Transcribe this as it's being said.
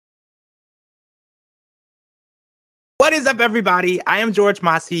What is up, everybody? I am George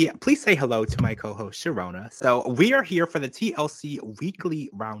Mossey. Please say hello to my co-host, Cherona. So we are here for the TLC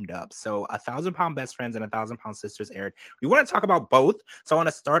weekly roundup. So 1,000-Pound Best Friends and 1,000-Pound Sisters aired. We want to talk about both. So I want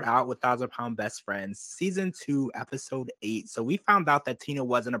to start out with 1,000-Pound Best Friends, season 2, episode 8. So we found out that Tina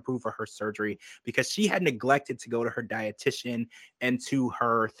wasn't approved for her surgery because she had neglected to go to her dietitian and to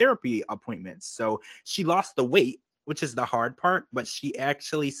her therapy appointments. So she lost the weight, which is the hard part, but she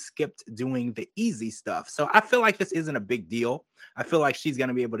actually skipped doing the easy stuff. So I feel like this isn't a big deal. I feel like she's going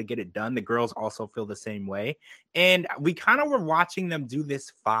to be able to get it done. The girls also feel the same way. And we kind of were watching them do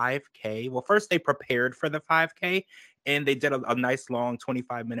this 5K. Well, first they prepared for the 5K and they did a nice long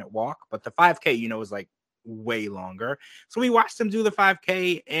 25-minute walk. But the 5K, is like way longer. So we watched them do the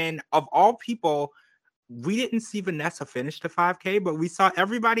 5K. And of all people, we didn't see Vanessa finish the 5K, but we saw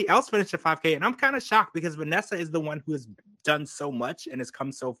everybody else finish the 5K. And I'm kind of shocked because Vanessa is the one who has done so much and has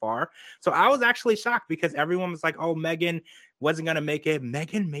come so far. So I was actually shocked because everyone was like, oh, Megan wasn't going to make it.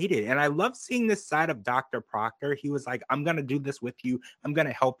 Megan made it. And I love seeing this side of Dr. Proctor. He was like, I'm going to do this with you. I'm going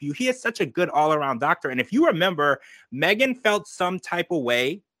to help you. He is such a good all-around doctor. And if you remember, Megan felt some type of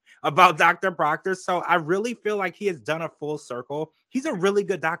way about Dr. Proctor. So I really feel like he has done a full circle. He's a really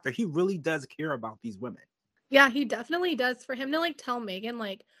good doctor. He really does care about these women. Yeah, he definitely does. For him to tell Megan,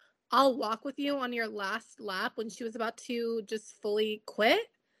 I'll walk with you on your last lap when she was about to just fully quit.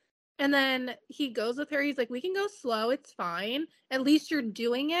 And then he goes with her. He's like, we can go slow. It's fine. At least you're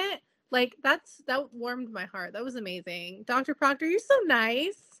doing it. That warmed my heart. That was amazing. Dr. Proctor, you're so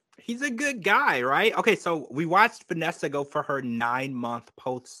nice. He's a good guy, right? Okay, so we watched Vanessa go for her 9-month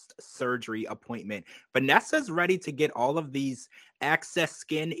post-surgery appointment. Vanessa's ready to get all of these excess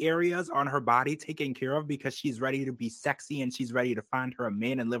skin areas on her body taken care of because she's ready to be sexy and she's ready to find her a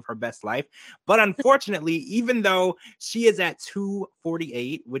man and live her best life. But unfortunately, even though she is at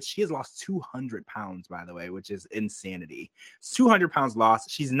 248, which she has lost 200 pounds, by the way, which is insanity. It's 200 pounds lost.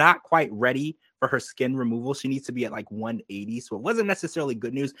 She's not quite ready for her skin removal. She needs to be at 180. So it wasn't necessarily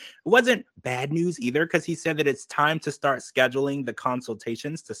good news. It wasn't bad news either because he said that it's time to start scheduling the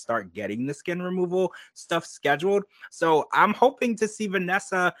consultations to start getting the skin removal stuff scheduled. So I'm hoping to see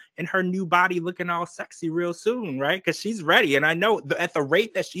Vanessa in her new body looking all sexy real soon, right? Because she's ready. And I know at the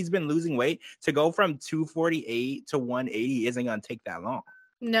rate that she's been losing weight, to go from 248 to 180 isn't going to take that long.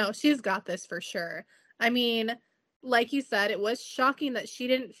 No, she's got this for sure. I mean, like you said, it was shocking that she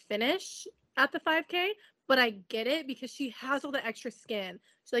didn't finish at the 5K, but I get it because she has all the extra skin.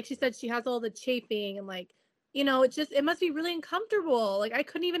 So like she said, she has all the chafing and it must be really uncomfortable. I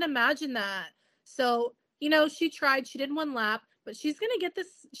couldn't even imagine that. So, she tried, she did one lap, but she's going to get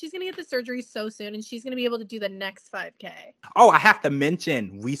the surgery so soon and she's going to be able to do the next 5K. Oh, I have to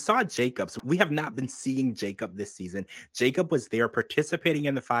mention, we saw Jacob. So we have not been seeing Jacob this season. Jacob was there participating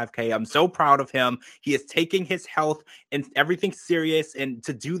in the 5K. I'm so proud of him. He is taking his health and everything serious. And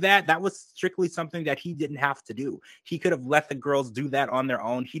to do that, that was strictly something that he didn't have to do. He could have let the girls do that on their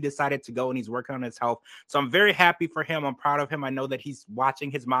own. He decided to go and he's working on his health. So I'm very happy for him. I'm proud of him. I know that he's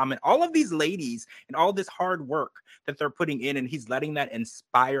watching his mom and all of these ladies and all this hard work that they're putting in, and he's letting that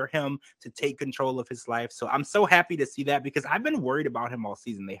inspire him to take control of his life. So I'm so happy to see that because I've been worried about him all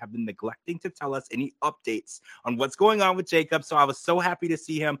season. They have been neglecting to tell us any updates on what's going on with Jacob. So I was so happy to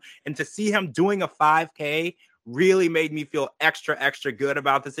see him, and to see him doing a 5K really made me feel extra, extra good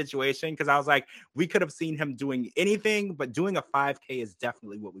about the situation because I was like, we could have seen him doing anything, but doing a 5K is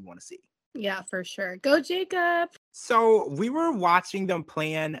definitely what we want to see. Yeah, for sure. Go, Jacob. So we were watching them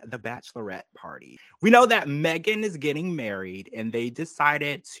plan the bachelorette party. We know that Megan is getting married and they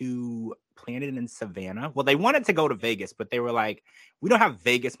decided to plan it in Savannah. Well, they wanted to go to Vegas, but they were like, we don't have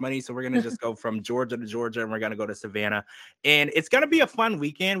Vegas money, so we're going to just go from Georgia to Georgia and we're going to go to Savannah. And it's going to be a fun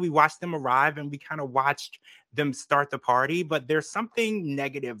weekend. We watched them arrive and we kind of watched them start the party, but there's something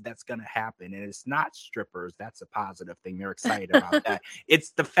negative that's going to happen. And it's not strippers. That's a positive thing. They're excited about that.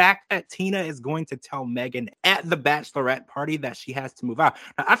 It's the fact that Tina is going to tell Megan at the bachelorette party that she has to move out.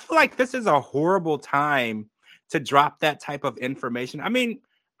 Now, I feel like this is a horrible time to drop that type of information. I mean,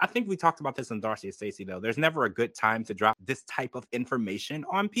 I think we talked about this in Darcy and Stacey, though. There's never a good time to drop this type of information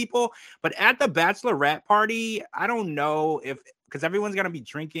on people. But at the bachelorette party, I don't know if, because everyone's going to be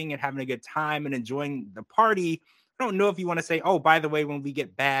drinking and having a good time and enjoying the party. I don't know if you want to say, oh, by the way, when we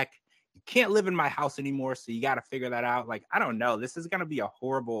get back, you can't live in my house anymore, so you got to figure that out. I don't know. This is going to be a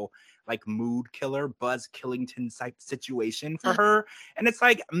horrible, mood killer, Buzz Killington type situation for her. And it's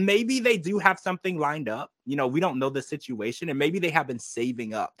maybe they do have something lined up. We don't know the situation, and maybe they have been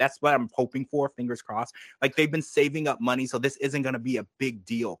saving up. That's what I'm hoping for, fingers crossed. They've been saving up money, so this isn't going to be a big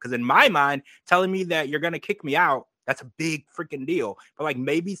deal. Because in my mind, telling me that you're going to kick me out, That's a big freaking deal. But like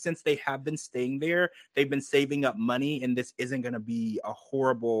maybe since they have been staying there, they've been saving up money, and this isn't going to be a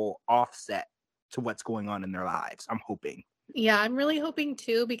horrible offset to what's going on in their lives. I'm hoping. Yeah, I'm really hoping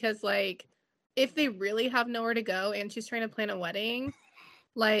too, because like if they really have nowhere to go and she's trying to plan a wedding,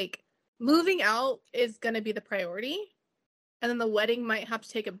 like moving out is going to be the priority. And then the wedding might have to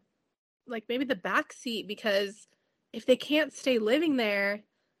take a, like maybe the back seat, because if they can't stay living there,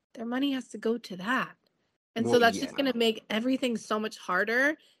 their money has to go to that. And so that's just going to make everything so much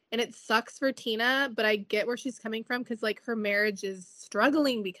harder. And it sucks for Tina, but I get where she's coming from, because like her marriage is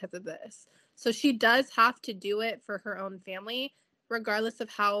struggling because of this. So she does have to do it for her own family, regardless of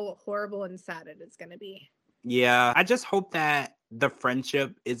how horrible and sad it is going to be. Yeah, I just hope that the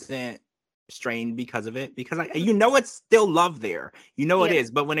friendship isn't strained because of it, because it's still love there. It is.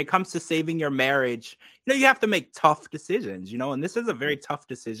 But when it comes to saving your marriage, you have to make tough decisions, and this is a very tough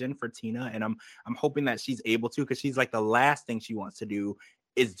decision for Tina. And I'm hoping that she's able to, because she's like the last thing she wants to do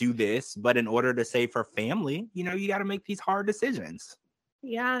is do this. But in order to save her family, you got to make these hard decisions.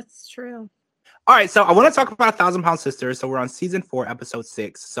 Yeah, it's true. All right, so I want to talk about 1,000-Pound Sisters. So we're on season 4, episode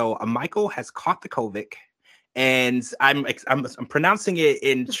 6. So Michael has caught the COVID, and I'm pronouncing it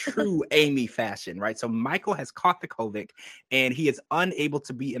in true Amy fashion, right? So Michael has caught the COVID, and he is unable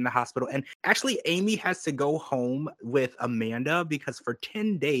to be in the hospital. And actually, Amy has to go home with Amanda, because for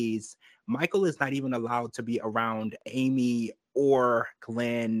 10 days, Michael is not even allowed to be around Amy or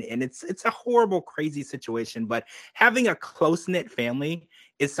Glenn. And it's a horrible, crazy situation. But having a close-knit family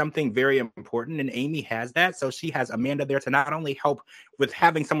is something very important, and Amy has that. So she has Amanda there to not only help with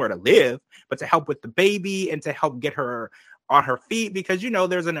having somewhere to live, but to help with the baby and to help get her on her feet, because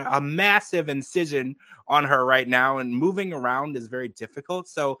there's a massive incision on her right now, and moving around is very difficult.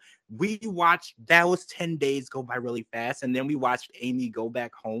 So we watched those 10 days go by really fast, and then we watched Amy go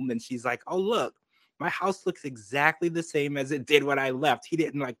back home, and she's like, oh, look, my house looks exactly the same as it did when I left. He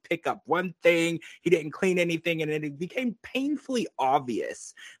didn't pick up one thing. He didn't clean anything. And it became painfully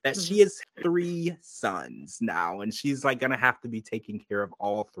obvious that she has 3 sons now. And she's going to have to be taking care of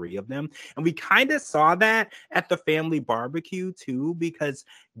all 3 of them. And we kind of saw that at the family barbecue too, because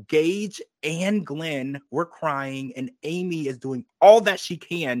Gage and Glenn were crying, and Amy is doing all that she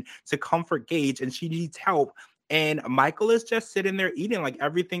can to comfort Gage, and she needs help. And Michael is just sitting there eating like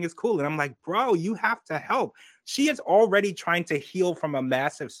everything is cool. And I'm like, bro, you have to help. She is already trying to heal from a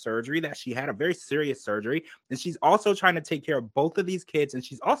massive surgery that she had, a very serious surgery. And she's also trying to take care of both of these kids. And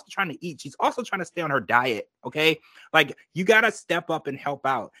she's also trying to eat. She's also trying to stay on her diet. Okay. You got to step up and help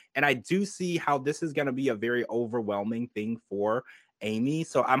out. And I do see how this is going to be a very overwhelming thing for Amy.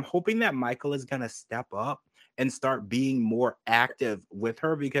 So I'm hoping that Michael is going to step up and start being more active with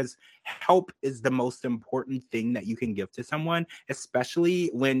her, because help is the most important thing that you can give to someone, especially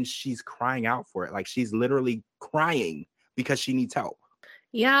when she's crying out for it. She's literally crying because she needs help.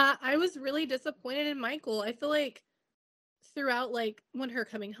 Yeah, I was really disappointed in Michael. I feel like throughout, when her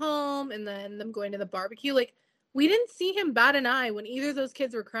coming home and then them going to the barbecue, we didn't see him bat an eye when either of those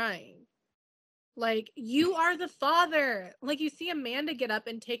kids were crying. You are the father. You see Amanda get up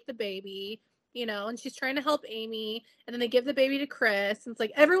and take the baby, and she's trying to help Amy, and then they give the baby to Chris, and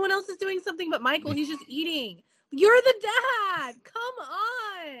it's everyone else is doing something but Michael. He's just eating. You're the dad. Come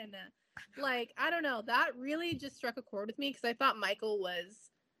on. I don't know. That really just struck a chord with me, because I thought Michael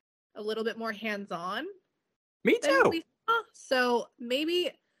was a little bit more hands-on. Me too. So maybe,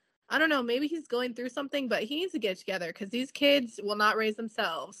 I don't know, maybe he's going through something, but he needs to get it together, because these kids will not raise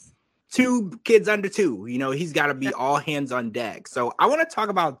themselves. 2 kids under 2, he's got to be all hands on deck. So I want to talk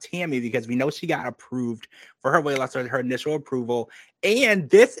about Tammy, because we know she got approved for her weight loss, or her initial approval. And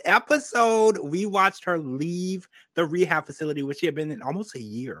this episode, we watched her leave the rehab facility, which she had been in almost a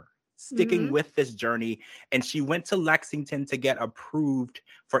year, sticking with this journey. And she went to Lexington to get approved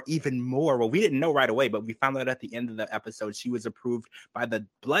for even more. Well, we didn't know right away, but we found out at the end of the episode, she was approved by the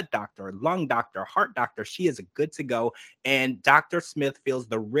blood doctor, lung doctor, heart doctor. She is good to go. And Dr. Smith feels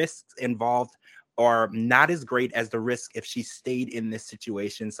the risks involved are not as great as the risk if she stayed in this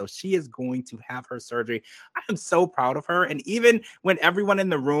situation. So she is going to have her surgery. I am so proud of her. And even when everyone in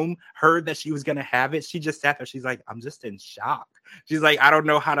the room heard that she was going to have it, she just sat there. She's like, I'm just in shock. She's like, I don't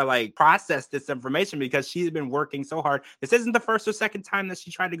know how to process this information, because she's been working so hard. This isn't the first or second time that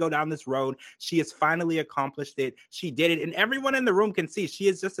she tried to go down this road. She has finally accomplished it. She did it. And everyone in the room can see she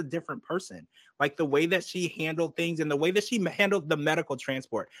is just a different person. like the way that she handled things and the way that she handled the medical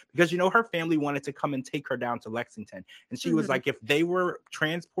transport, because, you know, her family wanted to come and take her down to Lexington. And she was like, if they were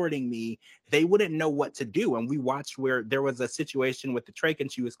transporting me, they wouldn't know what to do. And we watched where there was a situation with the trach and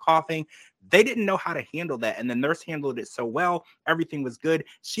she was coughing. They didn't know how to handle that. And the nurse handled it so well. Everything was good.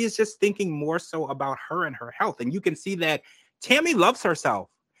 She is just thinking more so about her and her health. And you can see that Tammy loves herself.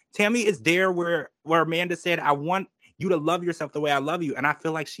 Tammy is there where Amanda said, I want you to love yourself the way I love you. And I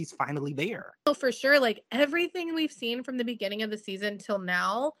feel like she's finally there. Oh, for sure. Like everything we've seen from the beginning of the season till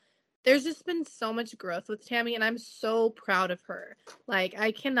now, there's just been so much growth with Tammy, and I'm so proud of her. Like,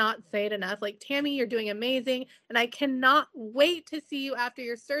 I cannot say it enough. Like, Tammy, you're doing amazing, and I cannot wait to see you after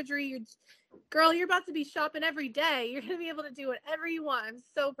your surgery. Girl, you're about to be shopping every day. You're going to be able to do whatever you want. I'm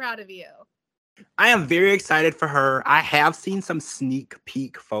so proud of you. I am very excited for her. I have seen some sneak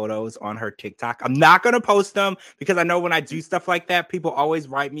peek photos on her TikTok. I'm not going to post them because I know when I do stuff like that, people always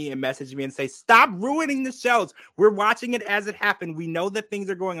write me and message me and say, stop ruining the shows. We're watching it as it happened. We know that things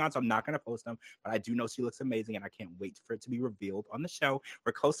are going on, so I'm not going to post them. But I do know she looks amazing, and I can't wait for it to be revealed on the show.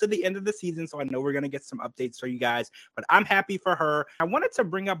 We're close to the end of the season, so I know we're going to get some updates for you guys. But I'm happy for her. I wanted to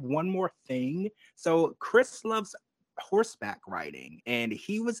bring up one more thing. So Chris loves horseback riding, and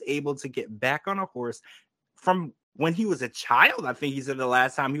he was able to get back on a horse from when he was a child. I think he said the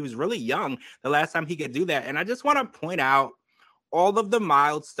last time he was really young, the last time he could do that. And I just want to point out all of the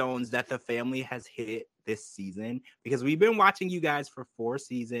milestones that the family has hit this season, because we've been watching you guys for 4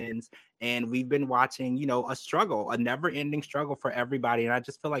 seasons, and we've been watching, you know, a never-ending struggle for everybody. And I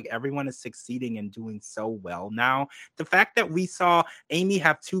just feel like everyone is succeeding and doing so well now. The fact that we saw Amy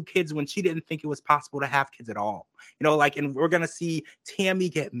have 2 kids when she didn't think it was possible to have kids at all, you know, like, and we're gonna see Tammy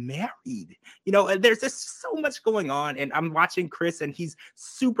get married, you know, and there's just so much going on. And I'm watching Chris, and he's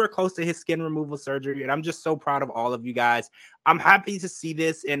super close to his skin removal surgery, and I'm just so proud of all of you guys. I'm happy to see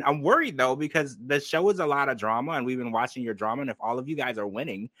this, and I'm worried though, because the show is a lot of drama, and we've been watching your drama. And if all of you guys are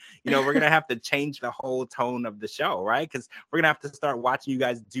winning, you know, we're gonna have to change the whole tone of the show, right? Because we're gonna have to start watching you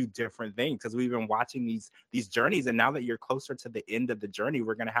guys do different things, because we've been watching these journeys, and now that you're closer to the end of the journey,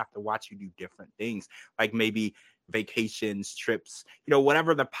 we're gonna have to watch you do different things, like maybe vacations, trips, you know,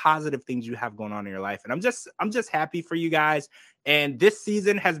 whatever the positive things you have going on in your life. And I'm just happy for you guys. And this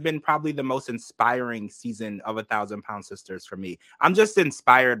season has been probably the most inspiring season of 1,000 Pound Sisters for me. I'm just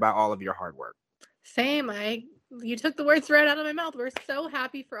inspired by all of your hard work. Same. You took the words right out of my mouth. We're so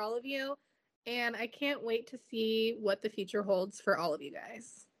happy for all of you, and I can't wait to see what the future holds for all of you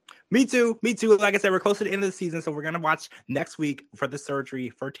guys. Me too. Like I said, we're close to the end of the season, so we're going to watch next week for the surgery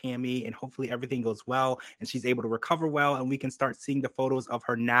for Tammy, and hopefully everything goes well and she's able to recover well, and we can start seeing the photos of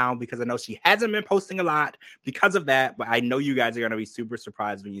her now, because I know she hasn't been posting a lot because of that, but I know you guys are going to be super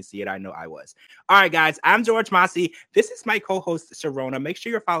surprised when you see it. I know I was. All right, guys, I'm George Mossey. This is my co-host, Cherona. Make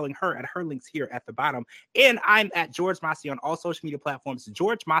sure you're following her at her links here at the bottom, and I'm at George Mossey on all social media platforms,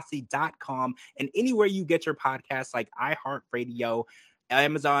 georgemossey.com, and anywhere you get your podcasts like iHeartRadio,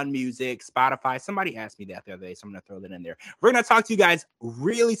 Amazon Music, Spotify. Somebody asked me that the other day, so I'm going to throw that in there. We're going to talk to you guys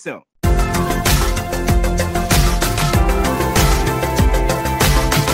really soon.